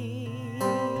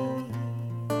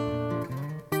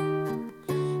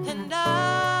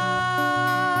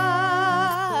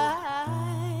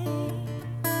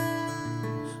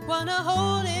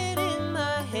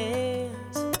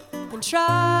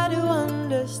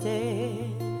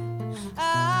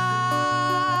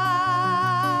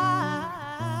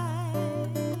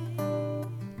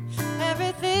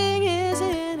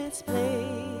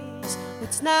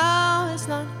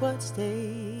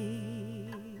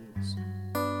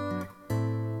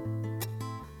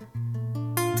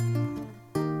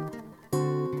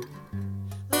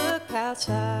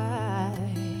 outside.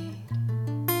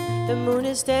 The moon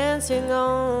is dancing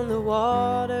on the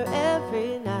water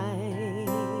every night.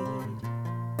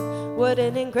 What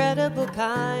an incredible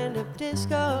kind of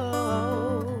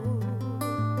disco.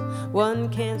 One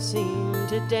can't seem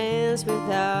to dance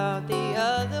without the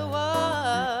other one.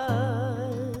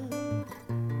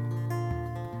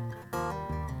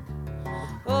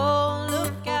 Oh,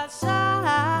 look outside.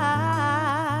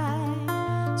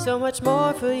 So much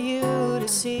more for you to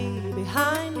see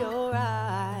behind your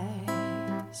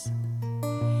eyes.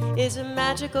 Is a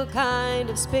magical kind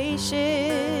of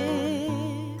spaceship.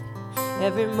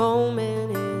 Every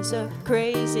moment is a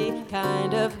crazy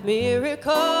kind of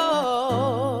miracle.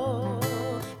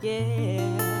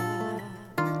 Yeah.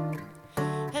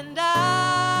 And I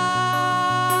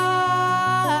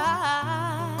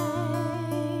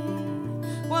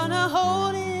wanna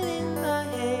hold it in my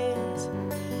hands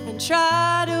and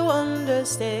try to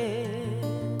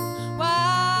understand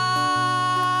why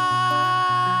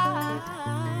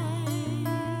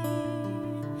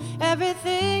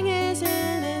everything is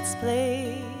in its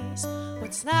place.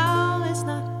 What's now is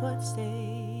not what stays.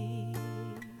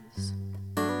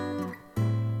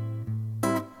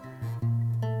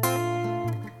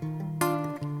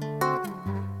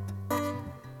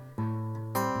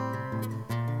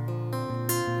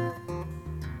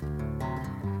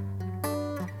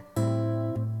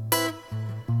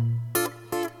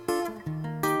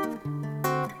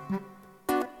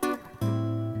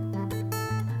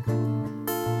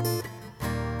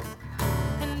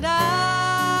 And I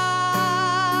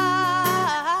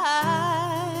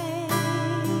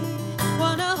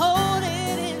wanna hold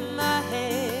it in my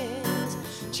hands,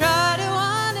 try to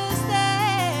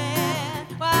understand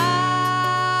why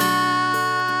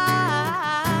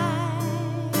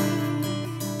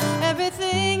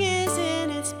everything is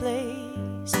in its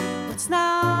place. What's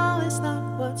now is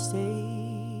not what stays.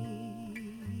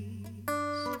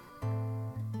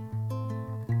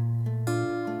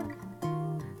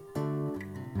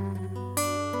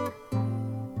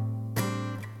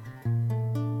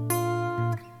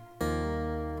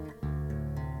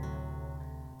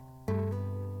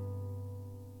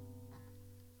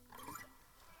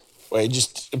 Well,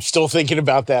 I'm still thinking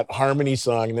about that harmony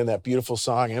song and then that beautiful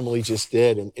song Emily just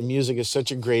did. And music is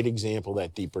such a great example of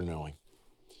that deeper knowing.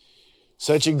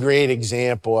 Such a great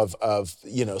example of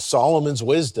Solomon's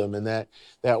wisdom, and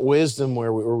that wisdom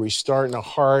where we start in the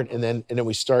heart and then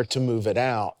we start to move it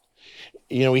out.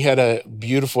 We had a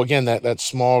beautiful, again, that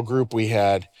small group we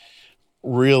had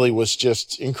really was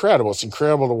just incredible. It's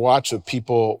incredible to watch what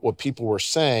people were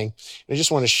saying. And I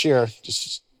just want to share,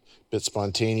 just a bit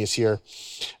spontaneous here,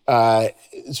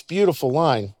 this beautiful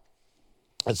line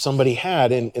that somebody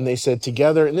had, and they said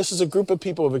together, and this is a group of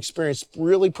people who have experienced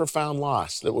really profound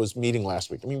loss that was meeting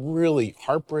last week. I mean, really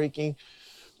heartbreaking,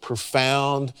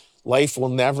 profound, life will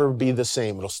never be the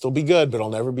same. It'll still be good, but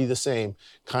it'll never be the same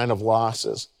kind of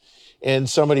losses. And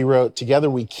somebody wrote, together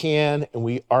we can, and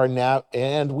we are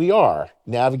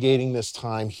navigating this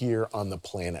time here on the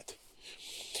planet.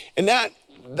 And that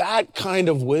kind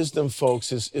of wisdom,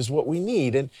 folks, is what we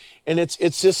need. And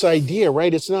it's this idea,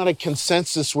 right? It's not a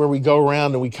consensus where we go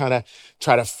around and we kind of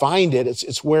try to find it.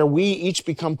 It's where we each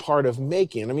become part of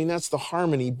making. I mean, that's the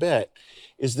harmony bit,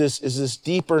 is this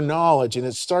deeper knowledge, and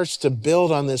it starts to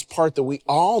build on this part that we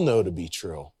all know to be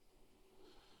true.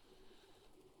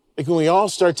 Like when we all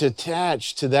start to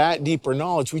attach to that deeper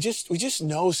knowledge, we just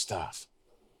know stuff.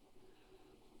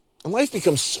 And life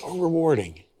becomes so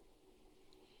rewarding.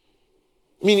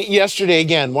 I mean, yesterday,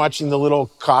 again, watching the little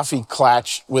coffee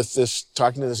clatch with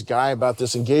talking to this guy about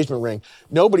this engagement ring,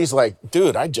 nobody's like,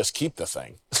 dude, I'd just keep the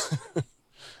thing.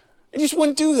 I just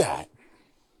wouldn't do that.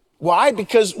 Why?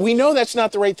 Because we know that's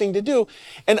not the right thing to do,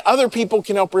 and other people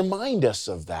can help remind us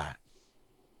of that.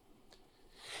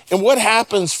 And what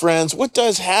happens, friends, what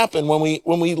does happen when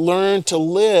we learn to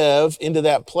live into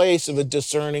that place of a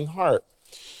discerning heart?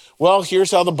 Well,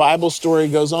 here's how the Bible story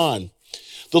goes on.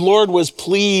 The Lord was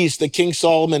pleased that King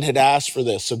Solomon had asked for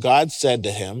this. So God said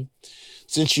to him,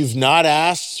 since you've not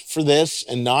asked for this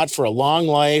and not for a long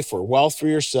life or wealth for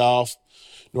yourself,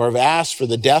 nor have asked for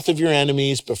the death of your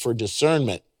enemies, but for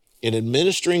discernment in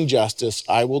administering justice,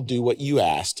 I will do what you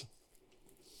asked.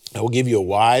 I will give you a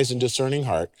wise and discerning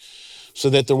heart so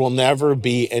that there will never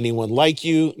be anyone like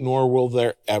you, nor will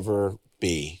there ever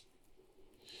be.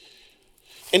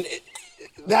 And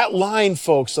that line,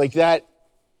 folks, like that,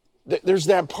 there's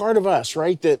that part of us,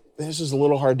 right? That this is a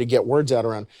little hard to get words out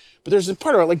around, but there's a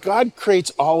part of it, like God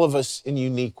creates all of us in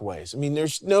unique ways. I mean,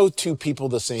 there's no two people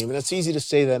the same, and it's easy to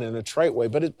say that in a trite way,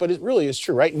 but it really is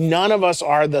true, right? None of us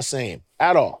are the same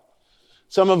at all.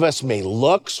 Some of us may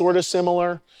look sort of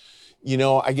similar.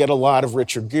 I get a lot of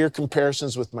Richard Gere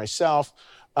comparisons with myself.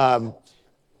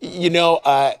 We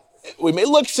may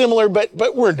look similar,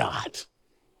 but we're not.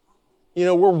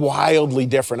 We're wildly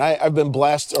different. I've been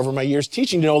blessed over my years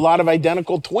teaching to know a lot of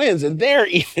identical twins, and they're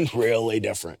even really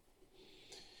different.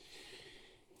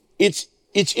 It's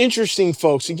interesting,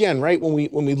 folks, again, right? When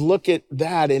we look at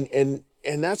that, and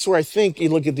that's where I think you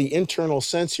look at the internal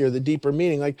sense here, the deeper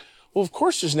meaning, like, well, of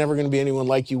course there's never going to be anyone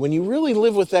like you. When you really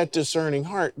live with that discerning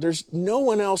heart, there's no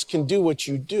one else can do what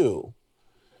you do.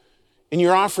 And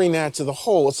you're offering that to the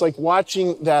whole. It's like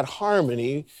watching that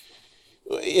harmony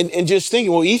and just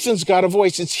thinking, well, Ethan's got a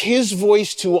voice. It's his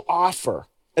voice to offer.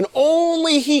 And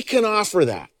only he can offer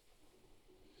that.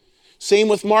 Same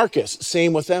with Marcus,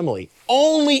 same with Emily.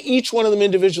 Only each one of them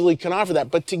individually can offer that.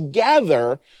 But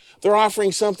together, they're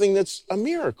offering something that's a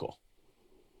miracle.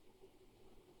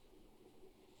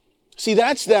 See,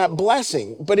 that's that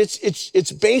blessing, but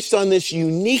it's based on this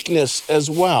uniqueness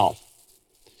as well.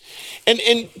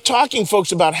 And talking,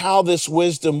 folks, about how this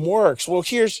wisdom works, well,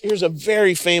 here's a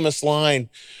very famous line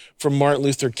from Martin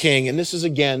Luther King, and this is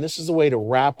the way to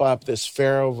wrap up this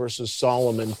Pharaoh versus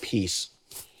Solomon piece.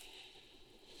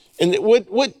 And what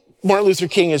Martin Luther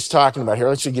King is talking about here,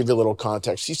 let's just give you a little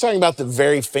context. He's talking about the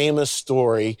very famous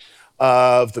story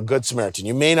of the Good Samaritan.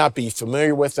 You may not be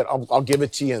familiar with it. I'll give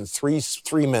it to you in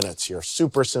three minutes here.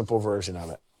 Super simple version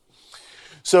of it.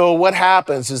 So what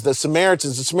happens is the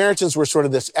Samaritans were sort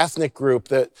of this ethnic group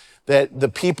that the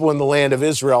people in the land of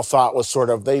Israel thought was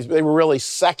sort of, they were really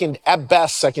at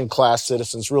best second-class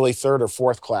citizens, really third or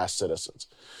fourth-class citizens.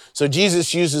 So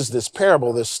Jesus uses this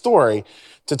parable, this story,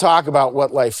 to talk about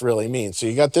what life really means. So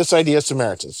you got this idea of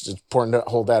Samaritans. It's important to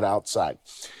hold that outside.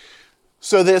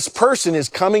 So this person is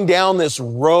coming down this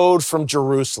road from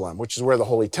Jerusalem, which is where the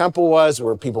Holy Temple was,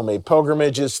 where people made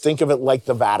pilgrimages. Think of it like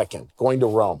the Vatican, going to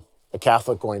Rome, a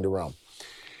Catholic going to Rome.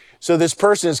 So this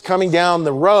person is coming down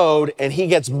the road and he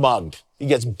gets mugged. He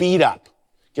gets beat up,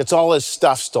 gets all his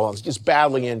stuff stolen, gets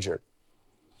badly injured.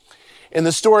 And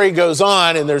the story goes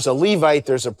on, and there's a Levite,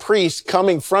 there's a priest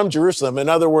coming from Jerusalem. In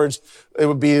other words, it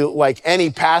would be like any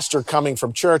pastor coming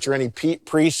from church or any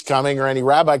priest coming or any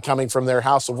rabbi coming from their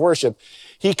house of worship.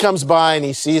 He comes by and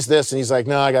he sees this and he's like,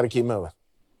 no, I got to keep moving.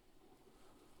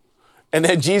 And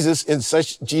then Jesus, in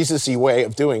such Jesus-y way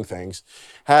of doing things,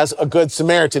 has a good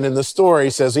Samaritan in the story. He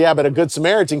says, yeah, but a good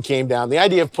Samaritan came down. The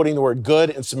idea of putting the word good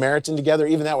and Samaritan together,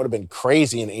 even that would have been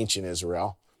crazy in ancient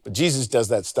Israel. But Jesus does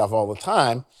that stuff all the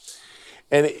time.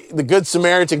 And the Good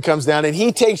Samaritan comes down and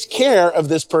he takes care of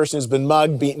this person who's been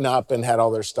mugged, beaten up, and had all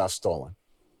their stuff stolen.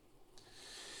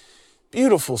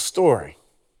 Beautiful story.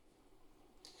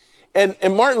 And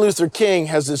Martin Luther King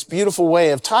has this beautiful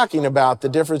way of talking about the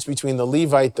difference between the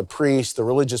Levite, the priest, the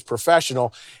religious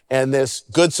professional, and this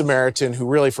Good Samaritan who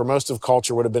really for most of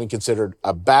culture would have been considered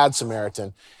a bad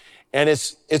Samaritan. And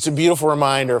it's a beautiful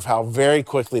reminder of how very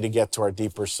quickly to get to our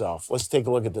deeper self. Let's take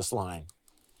a look at this line.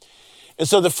 And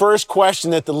so the first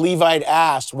question that the Levite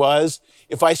asked was,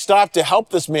 if I stop to help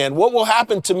this man, what will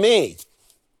happen to me?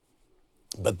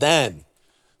 But then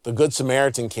the Good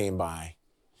Samaritan came by.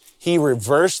 He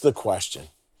reversed the question.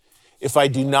 If I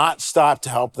do not stop to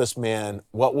help this man,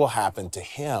 what will happen to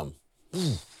him?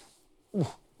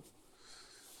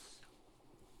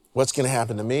 What's going to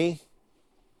happen to me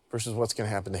versus what's going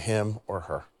to happen to him or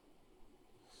her?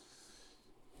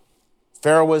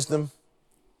 Pharaoh wisdom,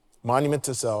 monument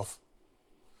to self.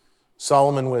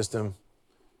 Solomon wisdom,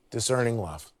 discerning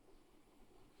love.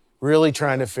 Really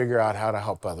trying to figure out how to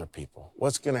help other people.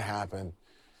 What's going to happen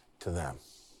to them?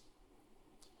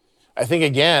 I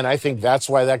think that's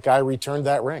why that guy returned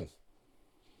that ring.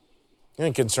 He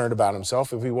wasn't concerned about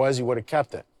himself. If he was, he would have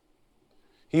kept it.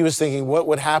 He was thinking, what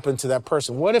would happen to that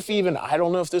person? What if even, I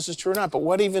don't know if this is true or not, but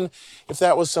what even if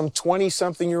that was some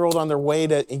 20-something-year-old on their way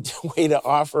to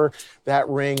offer that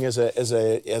ring as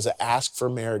a ask for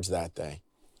marriage that day?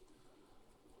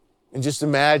 And just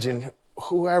imagine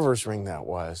whoever's ring that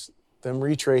was, them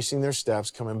retracing their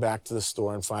steps, coming back to the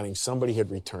store and finding somebody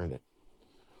had returned it.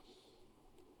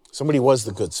 Somebody was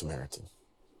the Good Samaritan.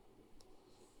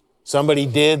 Somebody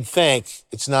did think,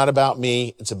 it's not about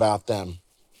me, it's about them.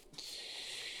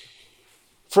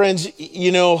 Friends,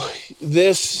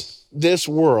 this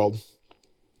world,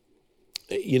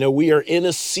 we are in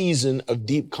a season of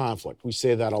deep conflict. We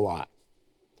say that a lot.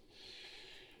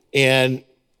 And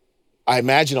I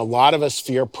imagine a lot of us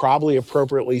fear, probably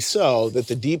appropriately so, that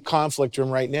the deep conflict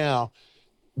room right now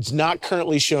is not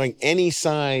currently showing any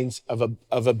signs of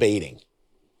abating.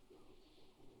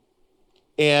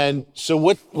 And so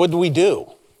what do we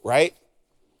do, right?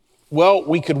 Well,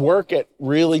 we could work at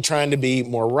really trying to be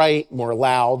more right, more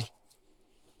loud,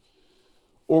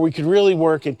 Or we could really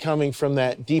work at coming from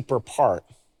that deeper part,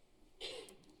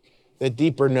 that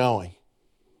deeper knowing.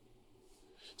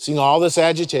 Seeing all this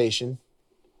agitation,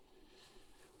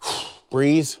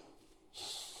 breathe.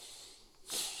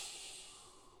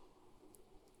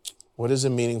 What is a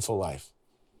meaningful life?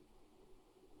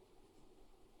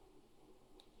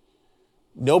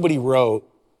 Nobody wrote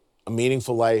a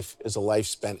meaningful life is a life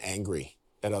spent angry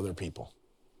at other people.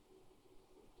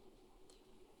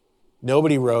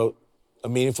 Nobody wrote a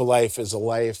meaningful life is a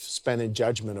life spent in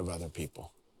judgment of other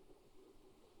people.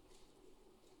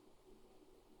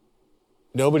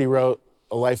 Nobody wrote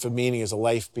a life of meaning is a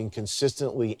life being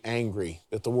consistently angry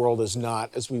that the world is not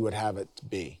as we would have it to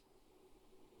be.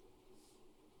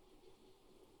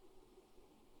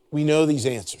 We know these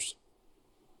answers.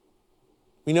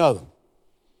 We know them.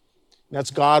 And that's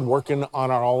God working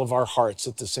on all of our hearts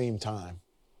at the same time.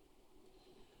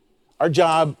 Our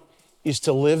job is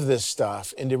to live this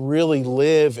stuff and to really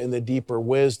live in the deeper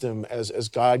wisdom as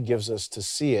God gives us to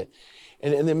see it.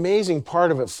 And the amazing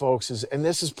part of it, folks, is, and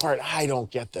this is part, I don't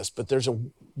get this, but there's a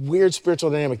weird spiritual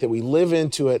dynamic that we live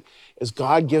into it as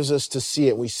God gives us to see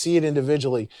it. We see it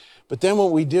individually. But then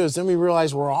what we do is then we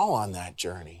realize we're all on that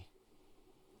journey.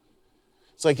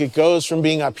 It's like it goes from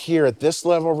being up here at this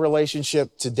level of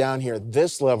relationship to down here at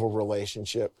this level of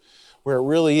relationship, where it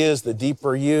really is the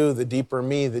deeper you, the deeper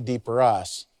me, the deeper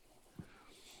us.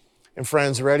 And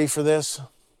friends, ready for this?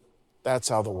 That's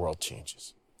how the world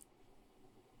changes.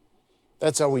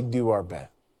 That's how we do our bit.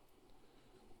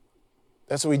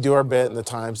 That's how we do our bit in the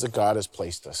times that God has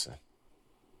placed us in.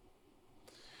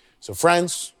 So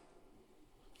friends,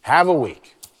 have a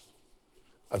week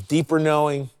of deeper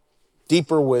knowing,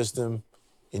 deeper wisdom,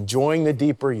 enjoying the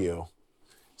deeper you,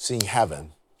 seeing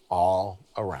heaven all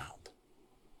around.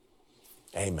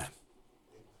 Amen.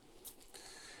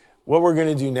 What we're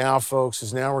going to do now, folks,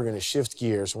 is now we're going to shift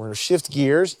gears. We're going to shift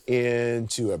gears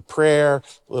into a prayer,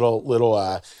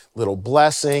 little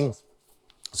blessing,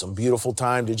 some beautiful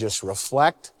time to just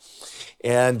reflect.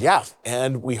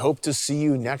 And we hope to see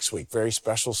you next week. Very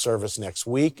special service next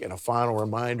week. And a final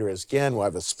reminder is, again, we'll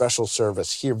have a special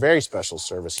service here, very special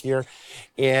service here.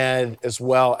 And as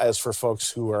well as for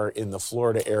folks who are in the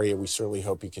Florida area, we certainly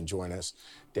hope you can join us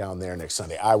down there next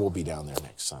Sunday. I will be down there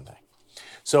next Sunday.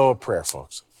 So a prayer,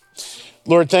 folks.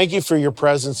 Lord, thank you for your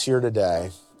presence here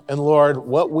today. And Lord,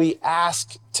 what we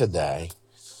ask today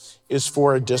is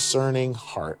for a discerning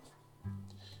heart.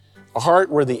 A heart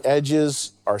where the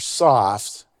edges are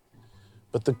soft,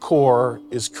 but the core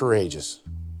is courageous.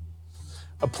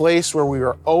 A place where we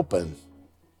are open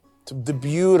to the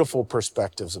beautiful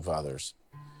perspectives of others.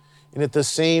 And at the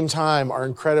same time are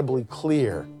incredibly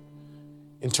clear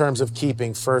in terms of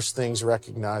keeping first things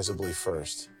recognizably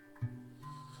first.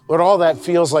 Lord, all that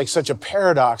feels like such a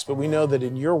paradox, but we know that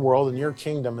in your world, in your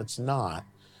kingdom, it's not,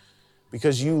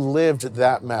 because you lived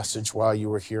that message while you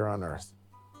were here on earth.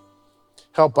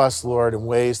 Help us, Lord, in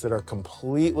ways that are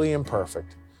completely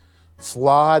imperfect,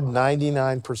 flawed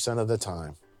 99% of the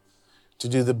time, to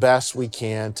do the best we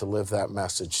can to live that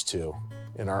message too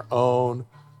in our own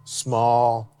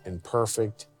small,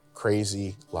 imperfect,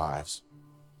 crazy lives.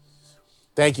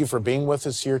 Thank you for being with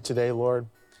us here today, Lord.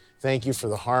 Thank you for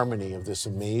the harmony of this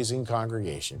amazing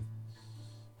congregation.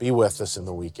 Be with us in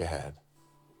the week ahead.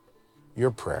 Your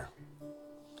prayer.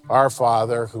 Our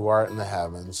Father, who art in the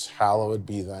heavens, hallowed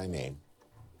be thy name.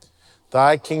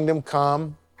 Thy kingdom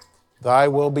come, thy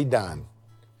will be done,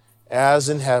 as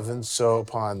in heaven, so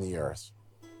upon the earth.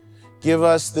 Give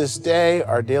us this day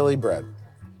our daily bread,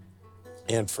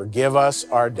 and forgive us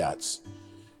our debts,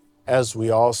 as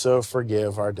we also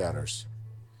forgive our debtors.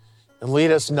 And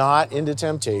lead us not into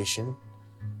temptation,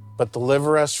 but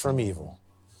deliver us from evil.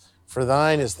 For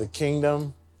thine is the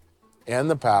kingdom and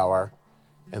the power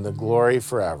and the glory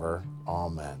forever.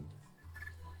 Amen.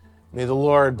 May the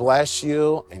Lord bless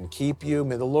you and keep you.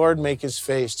 May the Lord make his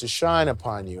face to shine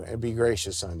upon you and be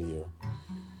gracious unto you.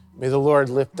 May the Lord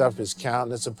lift up his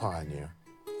countenance upon you,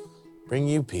 bring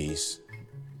you peace,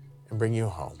 and bring you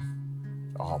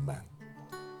home. Amen.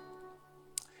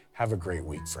 Have a great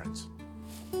week, friends.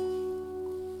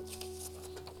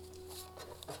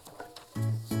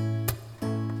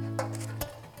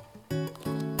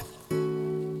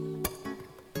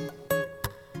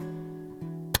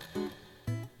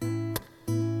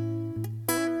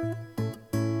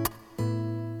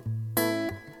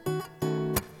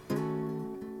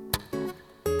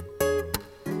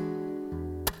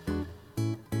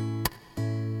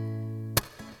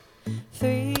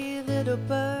 Three little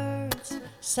birds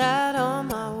sat on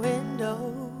my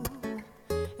window,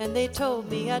 and they told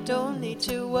me I don't need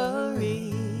to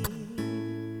worry.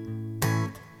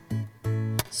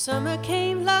 Summer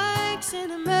came like like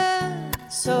cinnamon,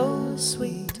 so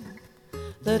sweet.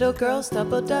 Little girls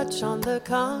double dutch on the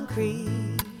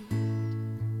concrete.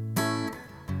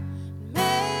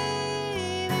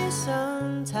 Maybe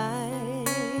sometimes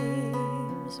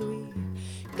we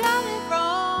got it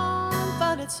wrong,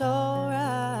 but it's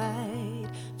alright.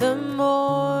 The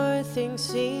more things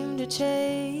seem to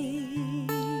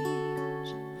change,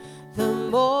 the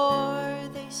more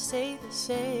they stay the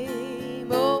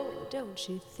same. Oh, don't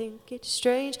you think it's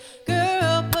strange?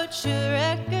 Girl, put your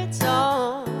records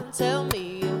on. Tell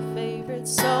me your favorite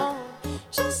song.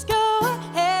 Just go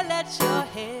ahead, let your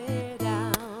hair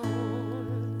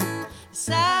down.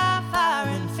 Sapphire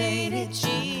and faded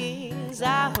jeans,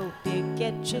 I hope you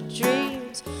get your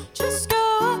dreams. Just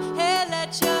go ahead,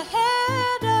 let your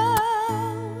hair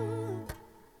down.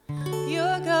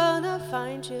 You're gonna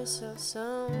find yourself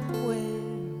somewhere,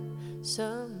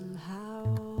 somehow.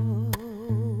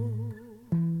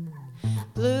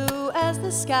 Blue as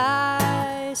the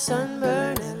sky,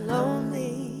 sunburned and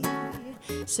lonely,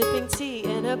 sipping tea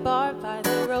in a bar by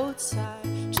the roadside.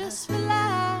 Just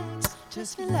relax,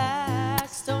 just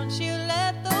relax. Don't you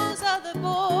let those other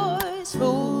boys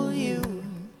fool you.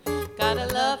 Gotta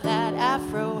love that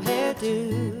afro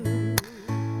hairdo.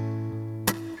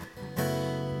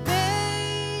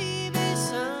 Baby,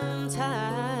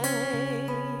 sometimes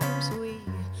we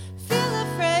feel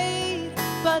afraid,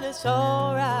 but it's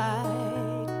alright.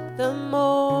 The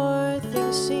more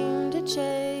things seem to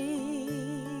change,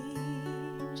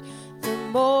 the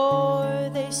more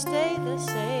they stay the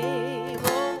same.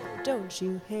 Oh, don't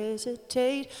you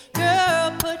hesitate.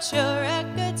 Girl, put your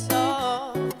records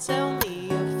on. Tell me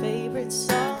your favorite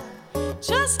song.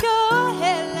 Just go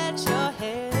ahead, let your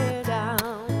hair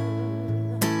down.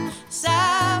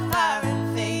 Sapphire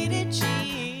and faded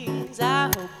jeans, I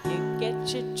hope you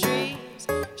get your dreams.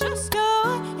 Just go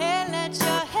ahead, let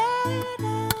your hair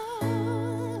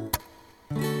down.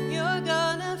 You're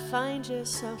gonna find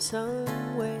yourself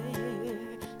somewhere,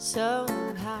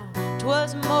 somehow.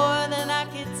 'Twas more than I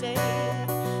could take.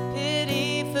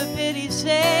 Pity for pity's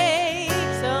sake.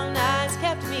 Some nights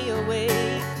kept me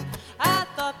awake. I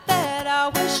thought that I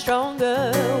was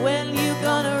stronger. When you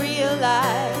gonna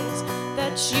realize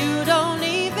that you don't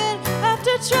even have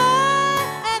to try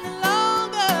any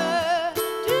longer?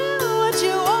 Do what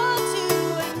you want to,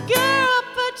 and girl,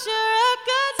 put your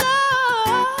records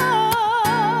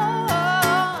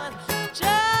on.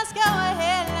 Just go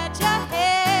ahead, let your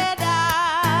hair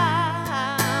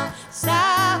down.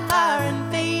 Sapphire and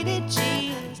faded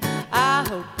jeans, I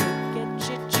hope you get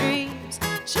your dreams.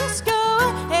 Just go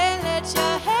ahead, let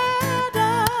your hair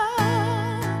down.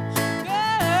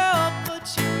 Girl, put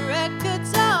your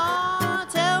records on.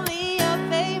 Tell me your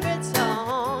favorite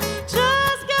song.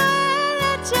 Just go ahead,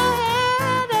 let your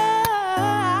hair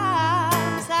down.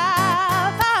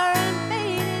 Sapphire and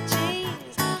faded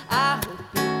jeans, I hope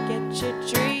you get your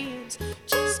dreams.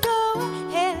 Just go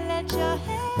ahead, let your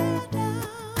hair down.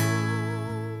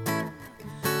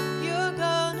 You're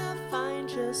gonna find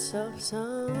yourself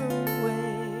somewhere,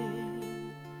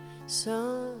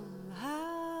 somehow.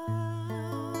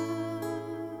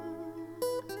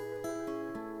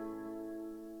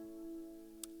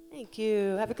 Thank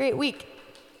you. Have a great week.